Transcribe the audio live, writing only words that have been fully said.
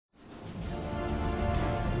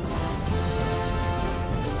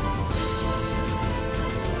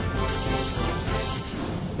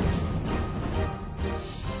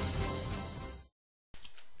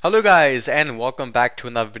Hello guys, and welcome back to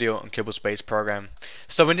another video on Kerbal Space Program.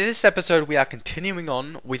 So in this episode we are continuing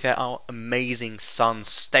on with our amazing Sun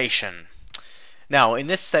Station. Now in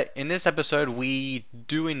this episode we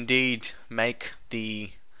do indeed make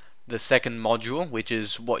the second module, which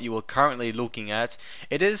is what you are currently looking at.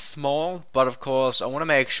 It is small, but of course I want to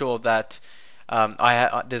make sure that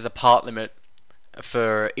there's a part limit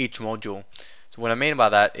for each module. So what I mean by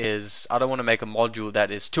that is I don't want to make a module that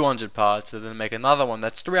is 200 parts and then make another one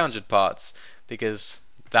that's 300 parts, because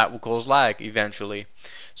that will cause lag eventually.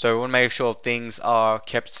 So I want to make sure things are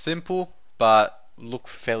kept simple but look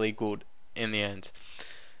fairly good in the end.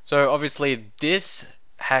 So obviously this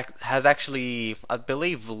has actually, I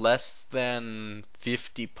believe, less than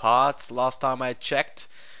 50 parts last time I checked.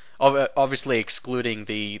 Obviously excluding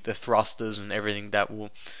the thrusters and everything that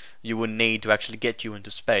you would need to actually get you into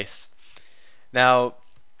space. Now,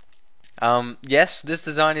 yes, this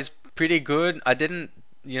design is pretty good. I didn't,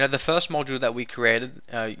 the first module that we created,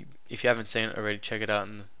 if you haven't seen it already, check it out,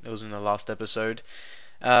 and it was in the last episode.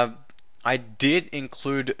 I did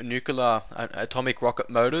include nuclear atomic rocket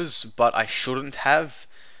motors, but I shouldn't have.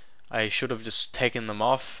 I should have just taken them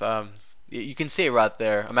off. You can see it right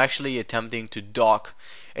there. I'm actually attempting to dock.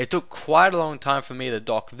 It took quite a long time for me to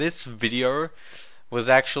dock. This video was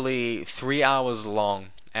actually 3 hours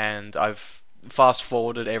long, and I've fast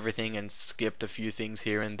forwarded everything and skipped a few things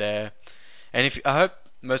here and there. And I hope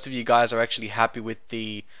most of you guys are actually happy with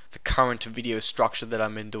the current video structure that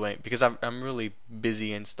I'm doing, because I'm really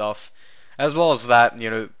busy and stuff. As well as that,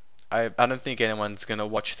 I don't think anyone's gonna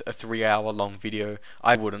watch a 3 hour long video.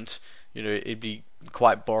 I wouldn't. It'd be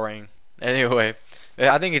quite boring. Anyway,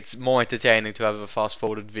 I think it's more entertaining to have a fast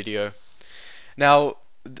forwarded video. Now,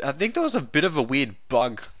 I think there was a bit of a weird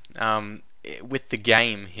bug with the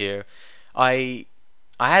game here. I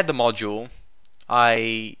had the module.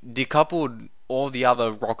 I decoupled all the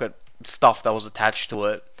other rocket stuff that was attached to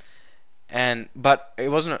it, but it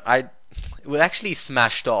wasn't. It was actually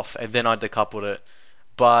smashed off, and then I decoupled it,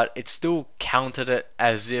 but it still counted it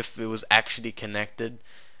as if it was actually connected.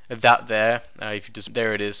 That there, if you just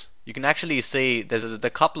there it is. You can actually see there's a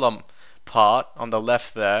decoupler part on the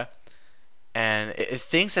left there, and it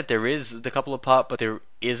thinks that there is a decoupler part, but there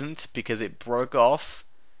isn't because it broke off.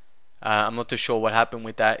 I'm not too sure what happened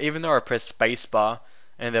with that, even though I pressed spacebar,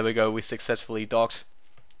 and there we go, we successfully docked.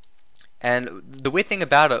 And the weird thing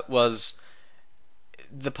about it was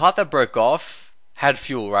the part that broke off had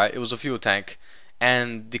fuel, right? It was a fuel tank,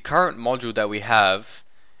 and the current module that we have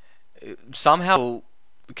somehow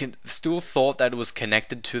still thought that it was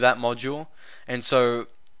connected to that module, and so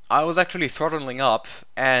I was actually throttling up,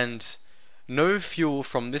 and no fuel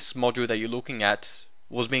from this module that you're looking at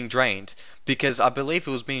was being drained, because I believe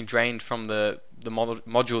it was being drained from the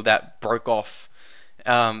module that broke off.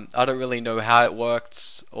 I don't really know how it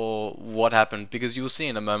worked or what happened, because you'll see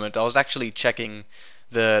in a moment. I was actually checking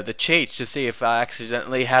the cheats to see if I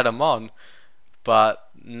accidentally had them on, but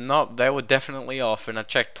no, they were definitely off, and I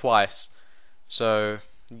checked twice. So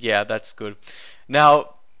yeah, that's good.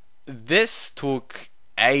 Now, this took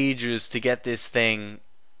ages to get this thing,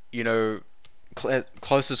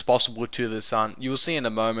 close as possible to the sun. You'll see in a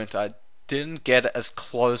moment. I didn't get as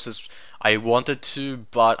close as I wanted to,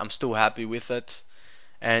 but I'm still happy with it.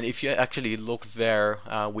 And if you actually look there,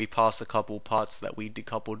 we passed a couple parts that we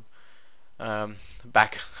decoupled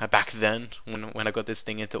back then when I got this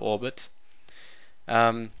thing into orbit.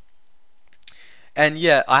 And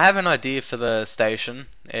yeah, I have an idea for the station.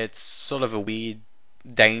 It's sort of a weird,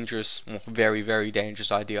 dangerous, very, very dangerous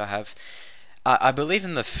idea I have. I believe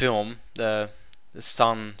in the film, the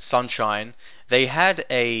Sunshine, they had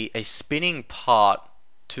a spinning part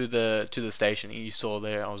to the station. You saw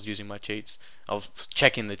there, I was using my cheats. I was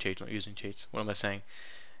checking the cheats, not using cheats. What am I saying?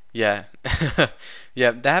 Yeah.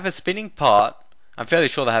 Yeah, they have a spinning part. I'm fairly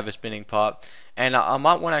sure they have a spinning part, and I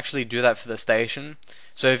might want to actually do that for the station.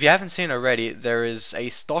 So if you haven't seen already, there is a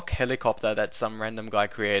stock helicopter that some random guy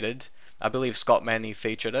created. I believe Scott Manny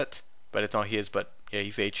featured it, but it's not his, but yeah,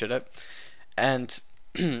 he featured it. And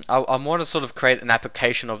I want to sort of create an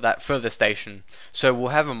application of that for the station. So we'll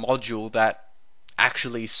have a module that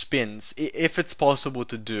actually spins, if it's possible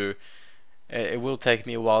to do. It will take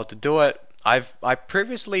me a while to do it. I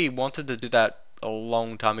previously wanted to do that a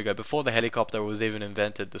long time ago, before the helicopter was even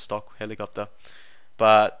invented, the stock helicopter.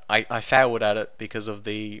 But I failed at it because of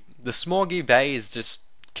the smoggy bays just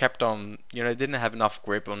kept on, didn't have enough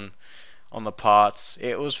grip on the parts.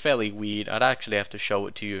 It was fairly weird. I'd actually have to show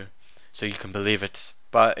it to you so you can believe it,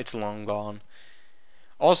 but it's long gone.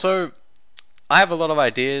 Also, I have a lot of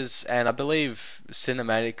ideas, and I believe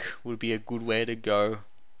cinematic would be a good way to go.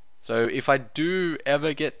 So if I do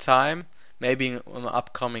ever get time, maybe on the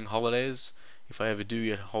upcoming holidays, if I ever do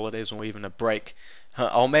get holidays or even a break,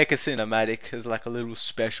 I'll make a cinematic as like a little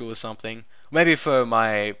special or something. Maybe for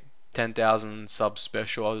my 10,000 sub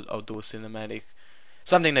special, I'll do a cinematic,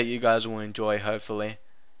 something that you guys will enjoy, hopefully.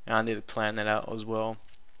 And I need to plan that out as well.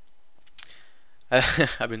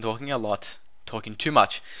 I've been talking a lot, talking too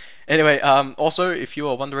much. Anyway, also, if you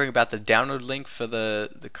are wondering about the download link for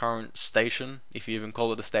the current station, if you even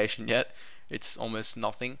call it a station yet, it's almost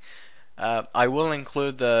nothing. I will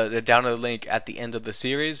include the download link at the end of the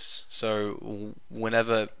series, so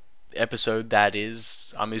whenever episode that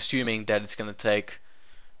is, I'm assuming that it's going to take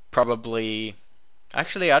probably...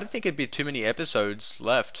 Actually, I don't think it'd be too many episodes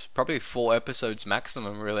left. Probably 4 episodes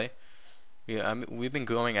maximum, really. Yeah, I mean, we've been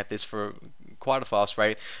going at this for quite a fast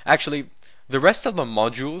rate. Actually, the rest of the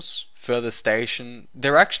modules for the station,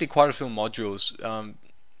 there are actually quite a few modules.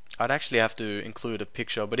 I'd actually have to include a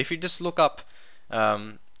picture, but if you just look up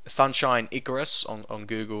Sunshine Icarus on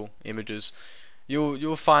Google Images,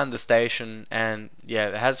 you'll find the station, and yeah,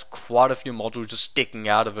 it has quite a few modules just sticking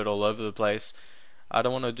out of it all over the place. I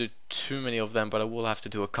don't want to do too many of them, but I will have to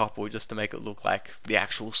do a couple just to make it look like the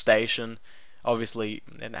actual station. Obviously,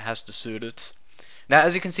 and it has to suit it. Now,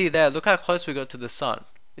 as you can see there, look how close we got to the sun.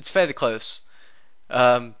 It's fairly close.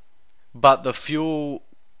 But the fuel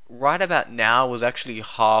right about now was actually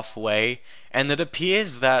halfway, and it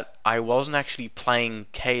appears that I wasn't actually playing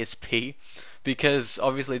KSP, because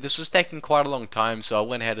obviously this was taking quite a long time, so I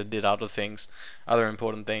went ahead and did other things, other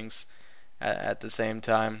important things at the same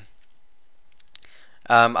time.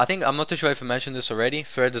 I'm not too sure if I mentioned this already.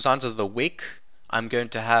 For Designs of the Week, I'm going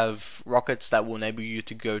to have rockets that will enable you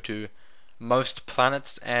to go to most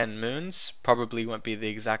planets and moons. Probably won't be the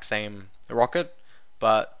exact same rocket,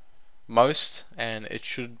 but most, and it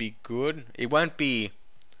should be good. It won't be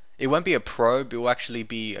a probe. It will actually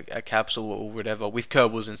be a capsule or whatever with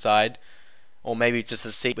Kerbals inside, or maybe just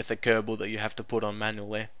a seat with a Kerbal that you have to put on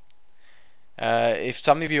manually. If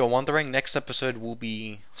some of you are wondering, next episode will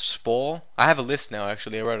be Spore. I have a list now,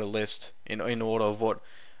 actually. I wrote a list in order of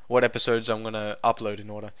what episodes I'm going to upload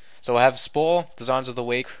in order. So I have Spore, Designs of the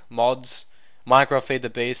Week, Mods, Minecraft Feed the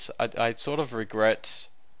Beast. I sort of regret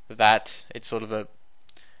that. It's sort of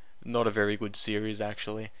not a very good series,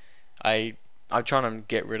 actually. I'm trying to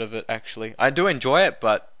get rid of it, actually. I do enjoy it,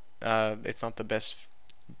 but it's not the best.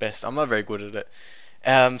 I'm not very good at it.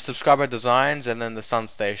 Subscriber Designs, and then the Sun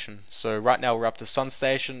Station. So right now we're up to Sun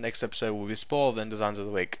Station. Next episode will be Spore, then Designs of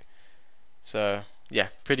the Week. So yeah,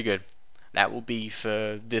 pretty good. That will be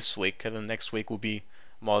for this week, and then next week will be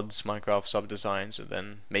Mods, Minecraft, Sub Designs, and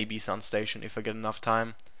then maybe Sun Station if I get enough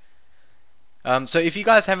time. So if you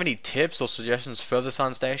guys have any tips or suggestions for the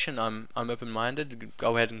Sun Station, I'm open-minded.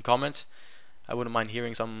 Go ahead and comment. I wouldn't mind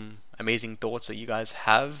hearing some amazing thoughts that you guys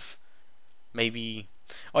have. Maybe...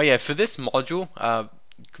 Oh yeah, for this module, I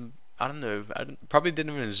don't know, probably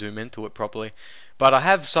didn't even zoom into it properly, but I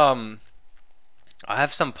have some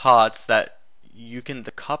parts that you can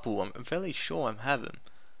decouple. I'm fairly sure I have them.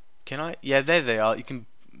 Can I? Yeah, there they are. You can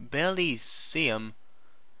barely see them.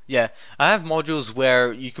 Yeah, I have modules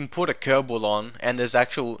where you can put a Kerbal on, and there's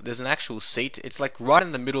an actual seat. It's like right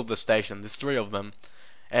in the middle of the station. There's 3 of them,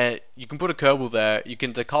 and you can put a Kerbal there. You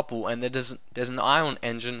can decouple, and there's an ion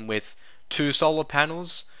engine with 2 solar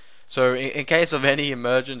panels. So in case of any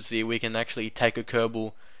emergency, we can actually take a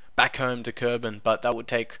Kerbal back home to Kerbin, but that would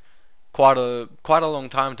take quite a long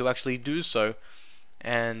time to actually do so.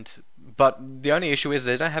 But the only issue is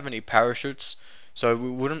they don't have any parachutes, so we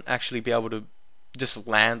wouldn't actually be able to just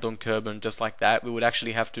land on Kerbin just like that. We would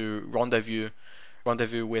actually have to rendezvous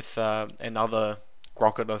with another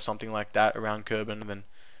rocket or something like that around Kerbin, and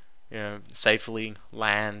then safely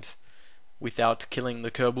land without killing the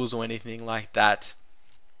Kerbals or anything like that.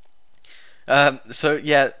 So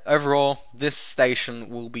yeah, overall, this station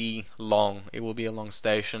will be long. It will be a long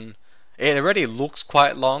station. It already looks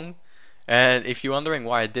quite long, and if you're wondering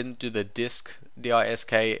why I didn't do the disk,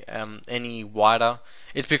 D-I-S-K, any wider,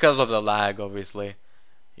 it's because of the lag, obviously.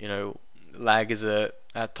 Lag is a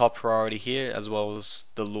top priority here, as well as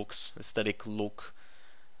the aesthetic look.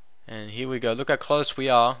 And here we go. Look how close we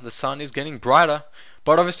are. The sun is getting brighter,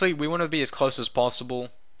 but obviously we want to be as close as possible.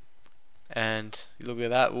 And look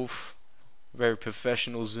at that. Oof, very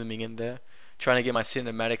professional zooming in there. Trying to get my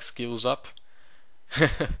cinematic skills up.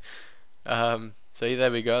 So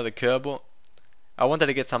there we go. The Kerbal. I wanted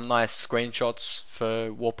to get some nice screenshots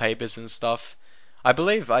for wallpapers and stuff. I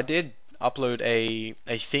believe I did upload a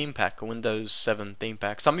theme pack, a Windows 7 theme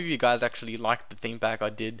pack. Some of you guys actually liked the theme pack I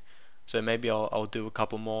did. So maybe I'll do a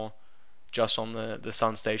couple more just on the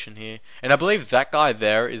Sun Station here. And I believe that guy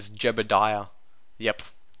there is Jebediah. Yep,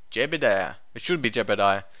 Jebediah. It should be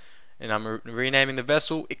Jebediah. and I'm renaming the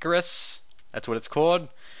vessel Icarus. That's what it's called.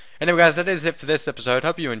 Anyway, guys, that is it for this episode.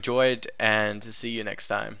 Hope you enjoyed, and see you next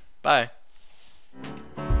time. Bye.